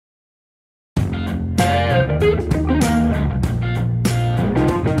We're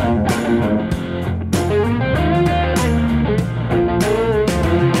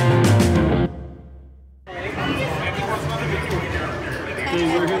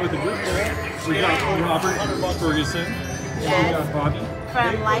here with the group there. We got Robert Ferguson. Yes. We got Bobby.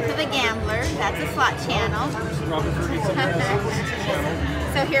 From Life of a Gambler. That's a slot channel. Robert Ferguson.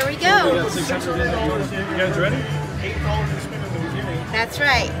 So here we We go. got 600 in there. You guys ready? $8 to spin in the beginning. That's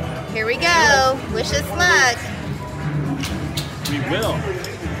right. Here we go. Wish us luck. We will.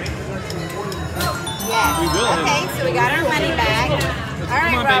 Yes. We will. Okay, so we got our money back. All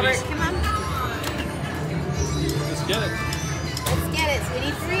right, on, Robert, babies. come on. Let's get it. Let's get it. So we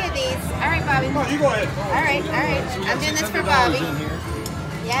need 3 of these. All right, Bobby. Come on, you go ahead. All right, all right. So we I'm got doing this for $600 Bobby. in here.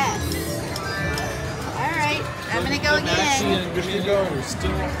 Yes. All right. I'm going to go again. Just keep going. We're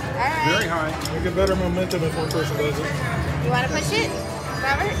still very high. We get better momentum if one person does it. You want to push it,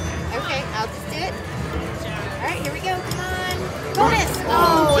 Robert? Okay, I'll just do it. All right, here we go. Come on. Bonus.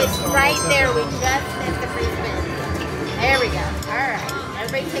 Oh, it's right there. We just missed the free spin. There we go. All right.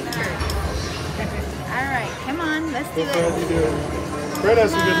 Everybody take a turn. All right. Come on. Let's do Fred, you it. do it. Fred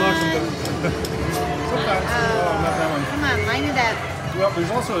has some good luck sometimes. Sometimes. Oh, not that one. Come on. Line it up. Well,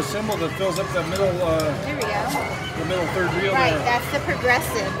 there's also a symbol that fills up the middle, There we go. the middle third reel Right. there. That's the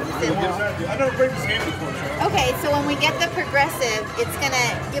progressive symbol. I never played this game before, so. Okay, so when we get the progressive, it's going to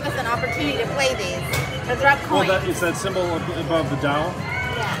give us an opportunity to play these. Or drop Well, coins. it's that symbol above the Dao.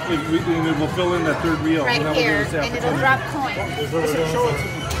 Yeah. And it will fill in that third reel. Right and that will here. give us the And it'll opportunity. drop coins. Show it.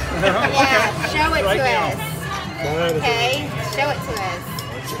 Yeah, show it Right to now. us. Okay, show it to us.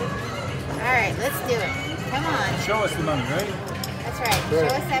 All right, let's do it. Come on. Show us the money, right? That's right. Show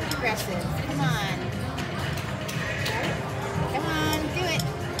us that progressive. Come on. Come on, do it.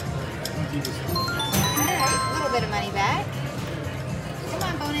 All right, a little bit of money back. Come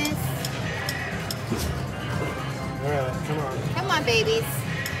on, bonus. All right, come on. Come on, babies.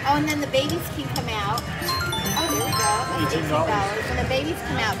 Oh, and then the babies can come out. Oh, there we go. That's $18. When the babies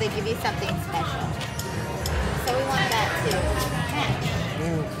come out, they give you something special. So we want that too. Match.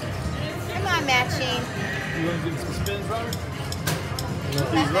 Come on, matching. You want to give some spins, Robert?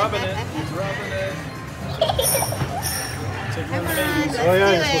 He's rubbing it. He's rubbing it. Take Come one on, baby. let's Oh yeah,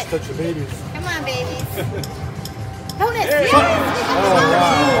 do you're supposed it. to touch the babies. Come on, babies. Bonus! Hey! Yes! Oh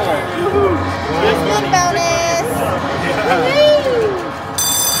wow. Big spin bonus! Woohoo!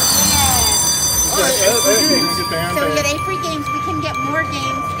 Yes. So we get 8 free games. We can get more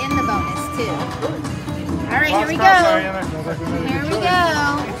games in the bonus too. All right, here we go. Here we go.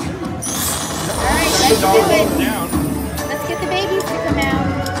 All right, let's do it. Let's get the babies to come out.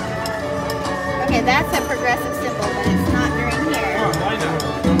 Okay, that's a progressive symbol, but it's not during here.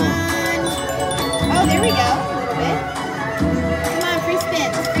 Come on. Oh, there we go. A little bit. Come on, free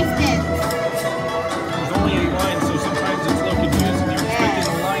spins. Free spins. There's only 8 lines, so sometimes it's a little confusing. They're expecting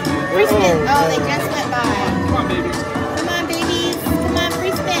a line to Free spins. Oh, they just went by. Come on, babies. Come on, babies. Come on,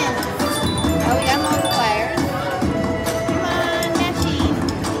 free spins. Oh, we got multipliers. Come on, matching.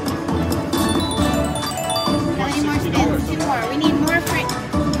 How many more spins? 2 more. We need more free.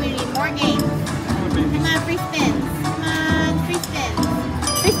 We need more games. Come on, free spins. Come on, free spins.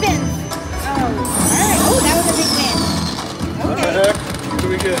 Free spins. Oh, all right. Oh, that was a big win. What the Okay. heck? What do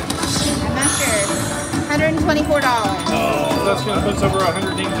we get? I'm not sure. $124. Oh, that's going to put us over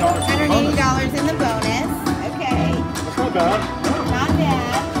 $180. $180 in the bonus. Okay. That's not bad. Not bad.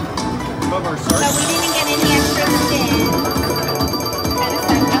 Above our So start. we didn't get any extra spins. Kind of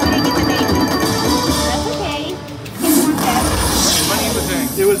sucked. I want to get the baby. That's okay. Get more pets. Money in the tank.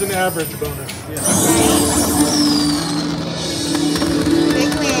 It was an average bonus.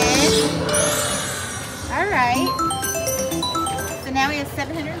 Big win. All right. So now we have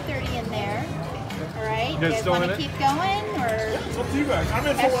 730 in there. All right. You guys still want in to it? keep going or It's up to you guys. I'm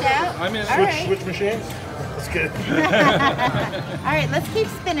in for cash whatever. out? I'm in. All right. Switch machines? That's good. All right. Let's keep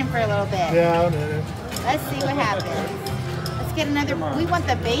spinning for a little bit. Yeah, I'm in it. Let's see what happens. Let's get another. We want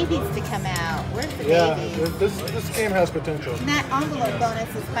the babies to come out. Where's the Yeah, babies? this game has potential. And that envelope bonus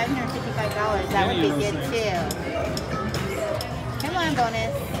is $555. That would be good too. Come on,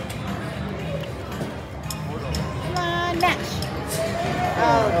 bonus. Come on, match.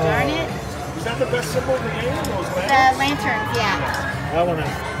 Oh, darn it. Is that the best symbol in the game? Those The lanterns, yeah. That one is.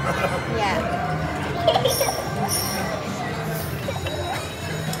 Yeah.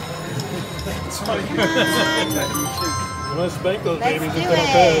 I'm gonna spank those Let's babies if do they don't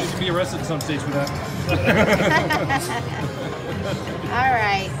it. pay. You should be arrested at some stage for that. All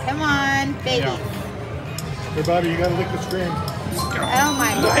right, come on, baby. Yeah. Hey, Bobby, you gotta lick the screen. Oh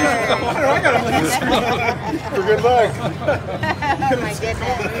my God. I gotta let this For good luck. Oh my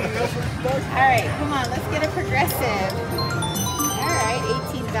goodness. All right, come on, let's get a progressive. All right,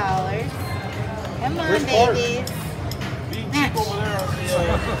 $18. Come on, Here's Clark. babies. being Match. cheap over there on the.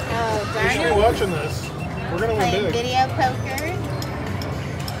 Oh, You darn should be it. watching this. We're gonna win Playing big. video poker.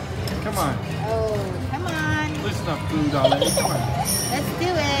 Come on. Oh, come on. Listen up, Fu Dao. Come on. Let's do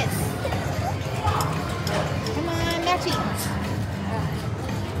it. Come on, matchy.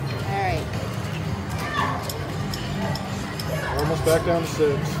 All right, Almost back down to 6.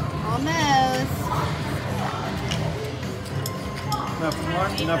 almost. Not for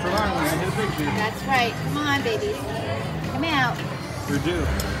long. Not for long. We're gonna hit a big dude. That's right. Come on, babies. Come out. We're due.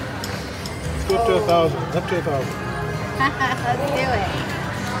 Let's go up to 1,000. Up to 1,000. Let's do it.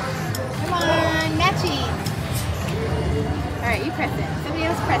 Come on, matching. All right, you press it. Somebody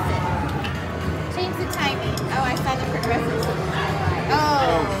else press it. Change the timing. Oh, I saw the progressive.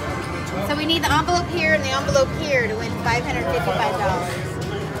 Oh. So we need the envelope here and the envelope here to win $555. Yeah.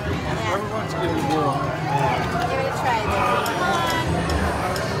 Everyone's giving a whirl. Give it a try there. Come on.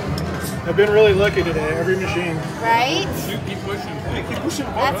 I've been really lucky today. Every machine. Right? You keep pushing. Hey, keep pushing.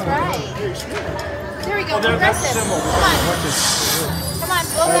 That's right. There we go. Oh, that's the Progressive. symbol. Come on. Watch this. Come on,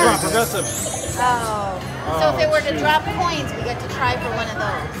 slow Come on, down. progressive. Oh. So if it were to drop coins, we get to try for one of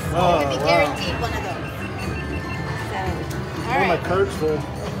those. Oh, We'd be wow. guaranteed one of those. So, all One of my right. cards full.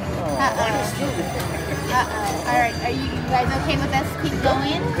 Uh-oh. All right. Are you guys okay with us keep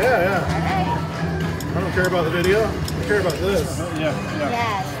going? Yeah. All right. I don't care about the video. I care about this. Yeah.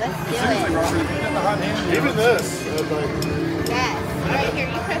 Yes, let's do Seriously, it. Robert, you got the hot hand. Even this. Like, Yes. All right, here,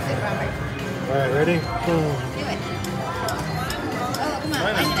 you press it, Robert. all right, ready? Boom. Do it. Oh, come on,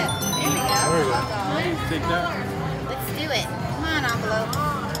 line it up. There we go. There we go. Hold on. Take that. Let's do it. Come on, envelope.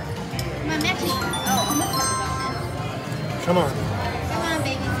 Come on, Matchy. Oh, almost have a bonus. Come on. Come on,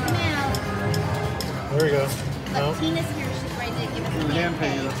 babies, come out. There we go. Look, No. Tina's here. She's ready to give us a The hand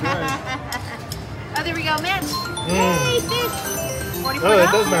pay, that's right. Oh, there we go, match. Mm. Yay, fish. $44. Oh,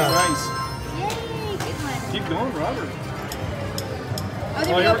 it does matter. Nice. Yay, good one. Keep going, Robert. Oh,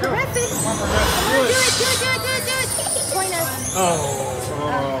 there we here go, we go. progressive. Come on, Come on, progressive. do it. Join us. Oh.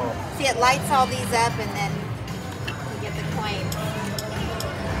 Oh. See, it lights all these up, and then we get the coin.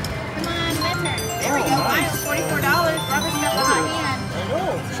 Come on, my turn. There we go. nice. Wow, $44. Robert's got the hot hand. I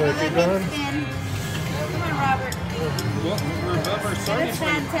know. Should I keep going? Spin. Come on, Robert. Well, we're above our starting That's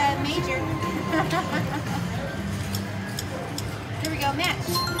point. that major. Here we go, match.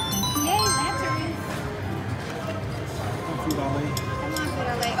 Yay, lantern. Fu Dao. Come on,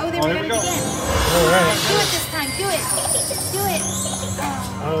 Fudale. Oh, there Oh, we here we go go. again. All right. Do it this time. Do it. Do it.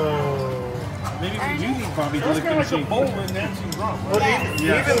 Oh. Oh. Maybe if you do need Bobby to lick the machine. Well, Yes.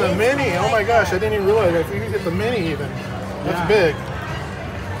 even the mini. Oh my gosh, I didn't even realize. If you can get the mini even. That's Yeah. big.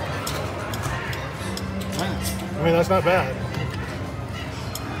 Nice. I mean, that's not bad.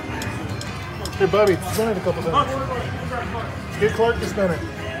 Here, Bobby, spin it a couple times. Get Clark to spin it.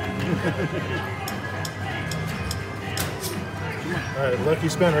 All right, lucky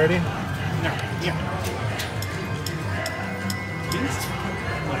spin. Ready? No. Yeah.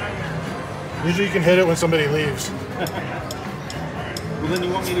 Usually you can hit it when somebody leaves. Well, then you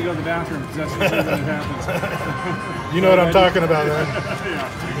want me to go to the bathroom because that's usually when it happens. You know what I'm talking about, man.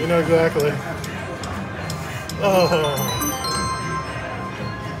 Yeah. You know exactly. Oh.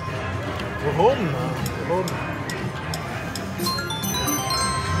 We're holding though. We're holding.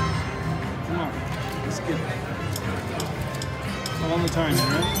 Come on. Let's get it. On the time, you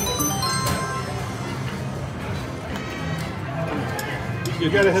ready? You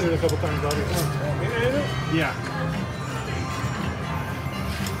gotta hit it a couple times, Bobby. Yeah.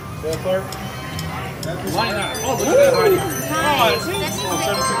 Yeah, Clark? Line up. Oh, look at that line. Nice. see? That's Oh,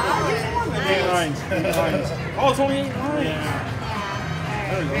 $76. 8 lines. 8 lines. Oh, it's only 8 lines. Yeah.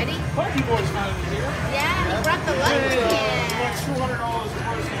 All right, ready? Funky Boy's finally here. Yeah, he brought the lunch He in. went $200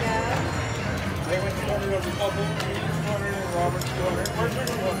 twice. There we go. They went 200 as a couple. Me, 200, and Robert, 200. Where's your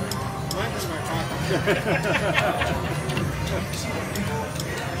 200? Mine was my pocket.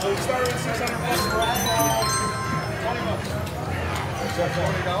 So we started with 600 bucks. We're up to 20 bucks. Is that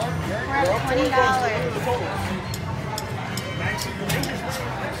 $20? Yeah, We're up $20. the total.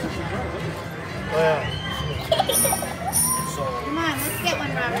 Oh, yeah. Come on, let's get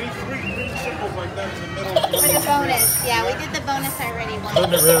one, Robert. Three symbols like that in the middle. For the bonus. Yeah, we did the bonus already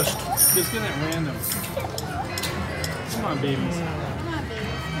Putting once. it wrist. Just get it random. Come on, babies. Come on, babies.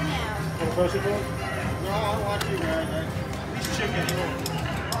 Come out. Wanna push it, Clark? No, I want you guys. He's chicken.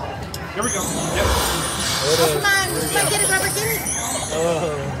 Here we go. Yep. There it Oh, is. come on. Come on, get it, Robert. Get it. Oh.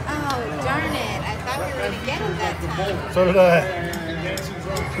 Oh, darn it. I thought we were going to get it that time. So did I. And Nancy's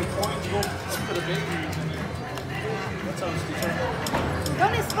wrong. The coins go up to the babies. That sounds determined.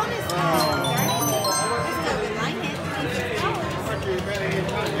 Bonus. Oh, darn it. I still didn't like it.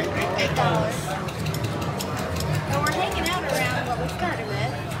 $8. So we're hanging out around what we started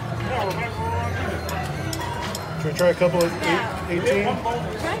with. Should we try a couple of 18?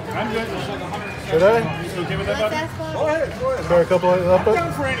 I'm good. Should I? You okay with that, Let's buddy? ask Bob. Go ahead. Try a couple of I'm up?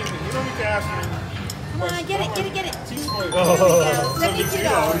 down for anything. You don't need to ask me. Come on, get it. There we go. Oh. $72.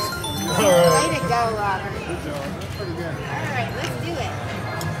 All right. Way to go, Robert. Good job. That's pretty good. All right, let's do it.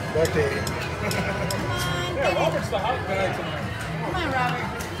 Back to 8. Come on, Yeah, get it. Robert's the hot guy tonight. Come on, Robert.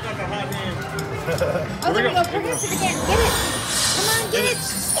 He's got the hot hand. Oh, there we go. Progressive again. Get it. Come on, get it.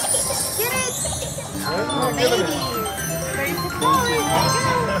 Get it. Oh, babies. $36.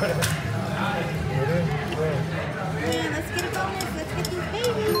 Let's go. Man, let's get a bonus. Let's get these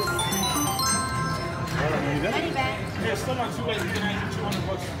babies. Money back. Yeah, still not too late. You can add your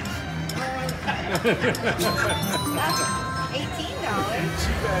 $200. That's $18.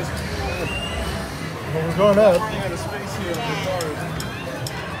 Cheap ass. Well, we're going up. Running out of space here on the card.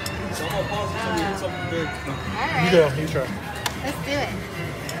 So I'm gonna pause until we hit something big. All You right. go. You try. Let's do it.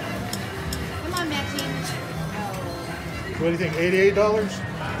 Come on, matching. What do you think? $88?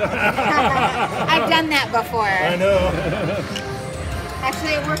 I've done that before. I know.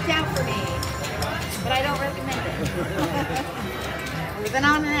 Actually, it worked out for me, but I don't recommend it. It was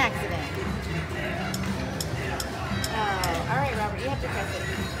on an accident. Oh, all right, Robert, you have to press it.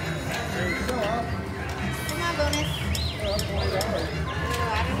 Come on, bonus. Oh,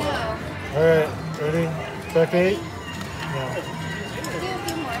 I don't know. All right. Ready? Back to 8? No. Do a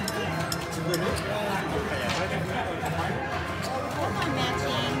few more. Come on,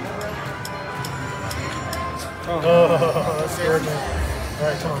 matching. Oh, that scared me. All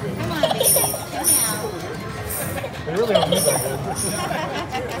right, come on, baby. Come on, baby. Come out. They really don't move that good.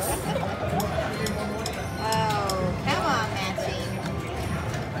 Oh, come on, matching.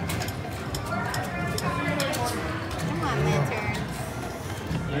 Come on, lanterns.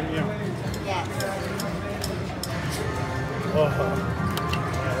 Yes. Oh.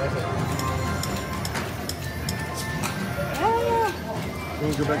 Yeah, that's it. Oh, You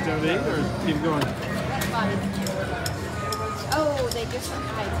want to go back down to 8 or keep going? that's fine. Oh, they just went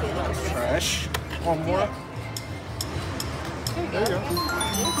by 2. They just went. Trash. One more. There we go. There you go. Come on.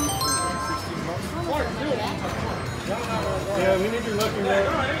 Almost money back. Yeah, we need your lucky roll.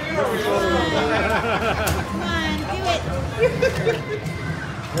 Come on, do it.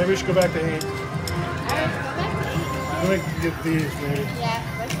 Maybe we should go back to 8. All right, go back to 8. Let me get these, maybe. Yeah,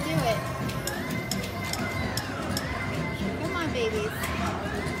 let's do it. Come on, babies.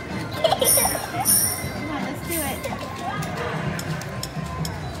 Come on, let's do it.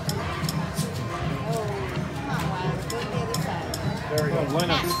 Oh, come on, Wild. Go to the other side. There we go. Line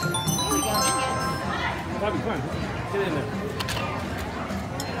up. Match. Here we go. Bobby, come on. Get in there.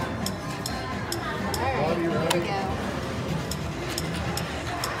 All right, Bobby, here ready? we go.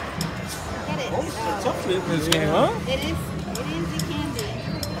 Get it. Oh, tough in this game, huh? It is, it can be.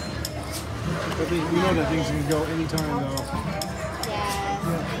 But we know that things can go anytime, though. Yes.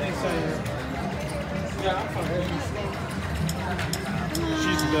 Thanks, Yeah, I'm fine. Come on.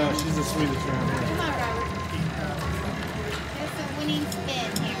 She's the sweetest around here. Come on, Robert. There's a winning spin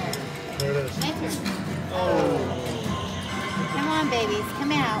here. There it is. My turn. Oh. Come on, babies.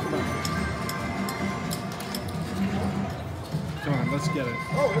 Come out. Come on, let's get it.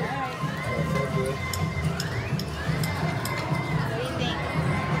 All right. That's good. What do you think?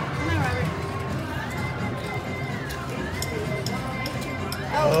 Come on, Robert.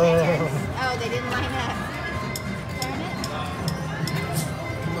 Oh, they didn't line up. Darn it.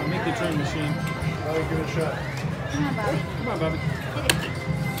 Come on, make the train machine. Now we give it a shot. Come on, Bobby. Come on, Bobby. Get it.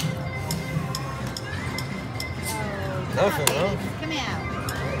 Oh, Nothing, come on, huh? babies. Come out.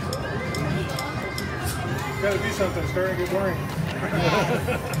 Gotta do something. It's starting to get boring. Yes.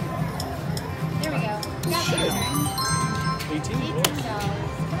 There we go. Got the turn. 18? $18.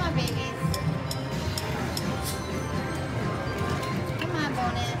 Come on, babies. Come on,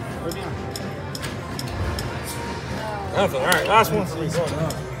 bonus. Right now. Oh, Nothing. All right, last one for me. Go on.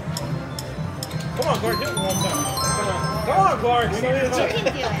 Come on, Clark, hit it one time. Come on, Clark. you can do it.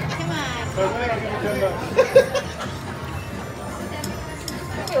 Come on.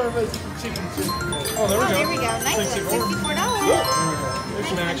 Oh, there we Oh, go. there we go. Nice one. $64. There's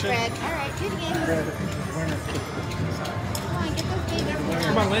some Nice one, action. Fred. All right, do it again. Come on, get those babies.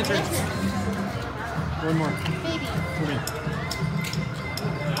 Come on, lantern. One more. Baby. For me.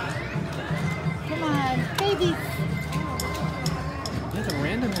 Come on, baby. Nothing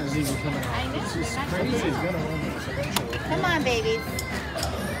random has even come out. I know. They're not Crazy is gonna win this eventually. Come on, babies.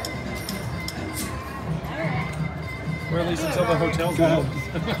 Or at least until the hotel's out. Do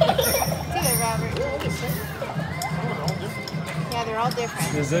it, Robert. Yeah, they're all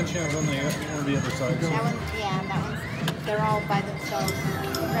different. The Zen channel's on the other side. That one, yeah, that one's, they're all by themselves. The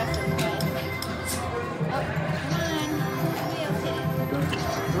rest of them, right? Oh, come on. Wheels hit it.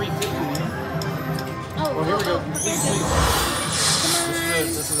 350. Oh, Well, here we go. Please. Come on.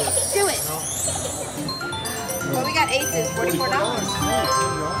 This is it. Do it. Well, we got aces,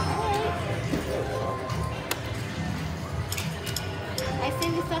 $44. I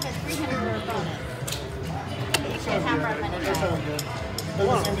saved this up at $300 for a bonus. You should have our money That back. sounds good.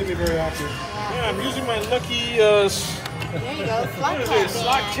 Doesn't seem to be very active. Yeah, I'm using my lucky There you go, what is it? SlotCats.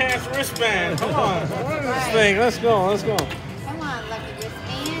 SlotCats wristband. Come on. What is this Right. thing? Let's go. Let's go. Come on, lucky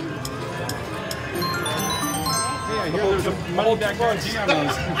wristband. Yeah, here there's a money back guarantee on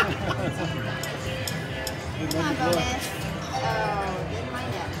those. Come on, bonus. Oh, didn't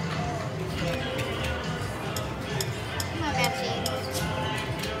mind that. Come on, Matchy.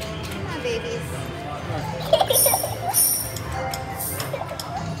 Come on, babies.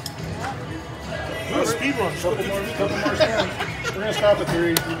 Do a speed run. Couple more stands. We're gonna stop at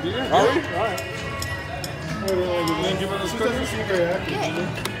 3. Are we? All right. Then give it a doesn't seem very active. Good. does it?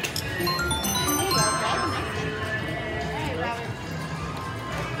 There you go, grab the next one. All right, Robert.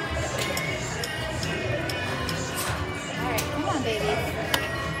 All right, come on, babies.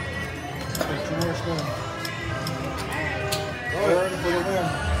 Okay, 2 more spins. All right. For the win.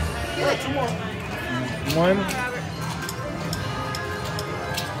 Do it. 2 more. 1. Robert.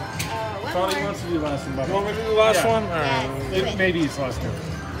 One Thought he more. wants to do last one, You Bubba. want me to do the last Yeah. one? All right. Yes, do it. Maybe it's last two.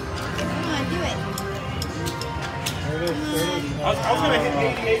 Come on, do it. There it is. There it is. I was going to hit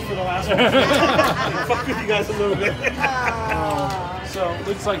 88 for the last one. Fuck with you guys a little bit. Oh. So it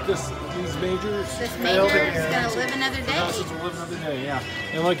looks like these majors This failed major is again. going to live another day. This will live another day, yeah.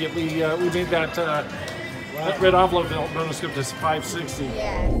 And look, we made that red envelope bonus script to 560.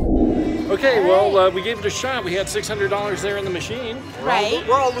 Yeah. Okay, All well, right. we gave it a shot. We had $600 there in the machine. Right.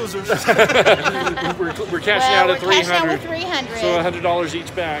 We're all losers. we're cashing out Well, at we're cashing out 300. with 300. So $100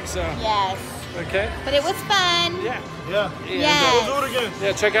 each back. So Yes. okay. But it was fun. Yeah. Yeah. And, Yes. We'll do it again.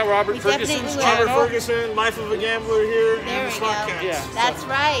 yeah. Check out Robert We Ferguson's definitely will. channel. Robert Ferguson, Life of a Gambler here, There and we the go. SlotCats. Yeah. That's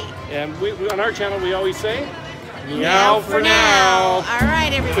right. And we on our channel we always say, Meow meow for now. All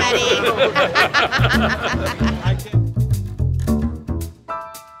right, everybody.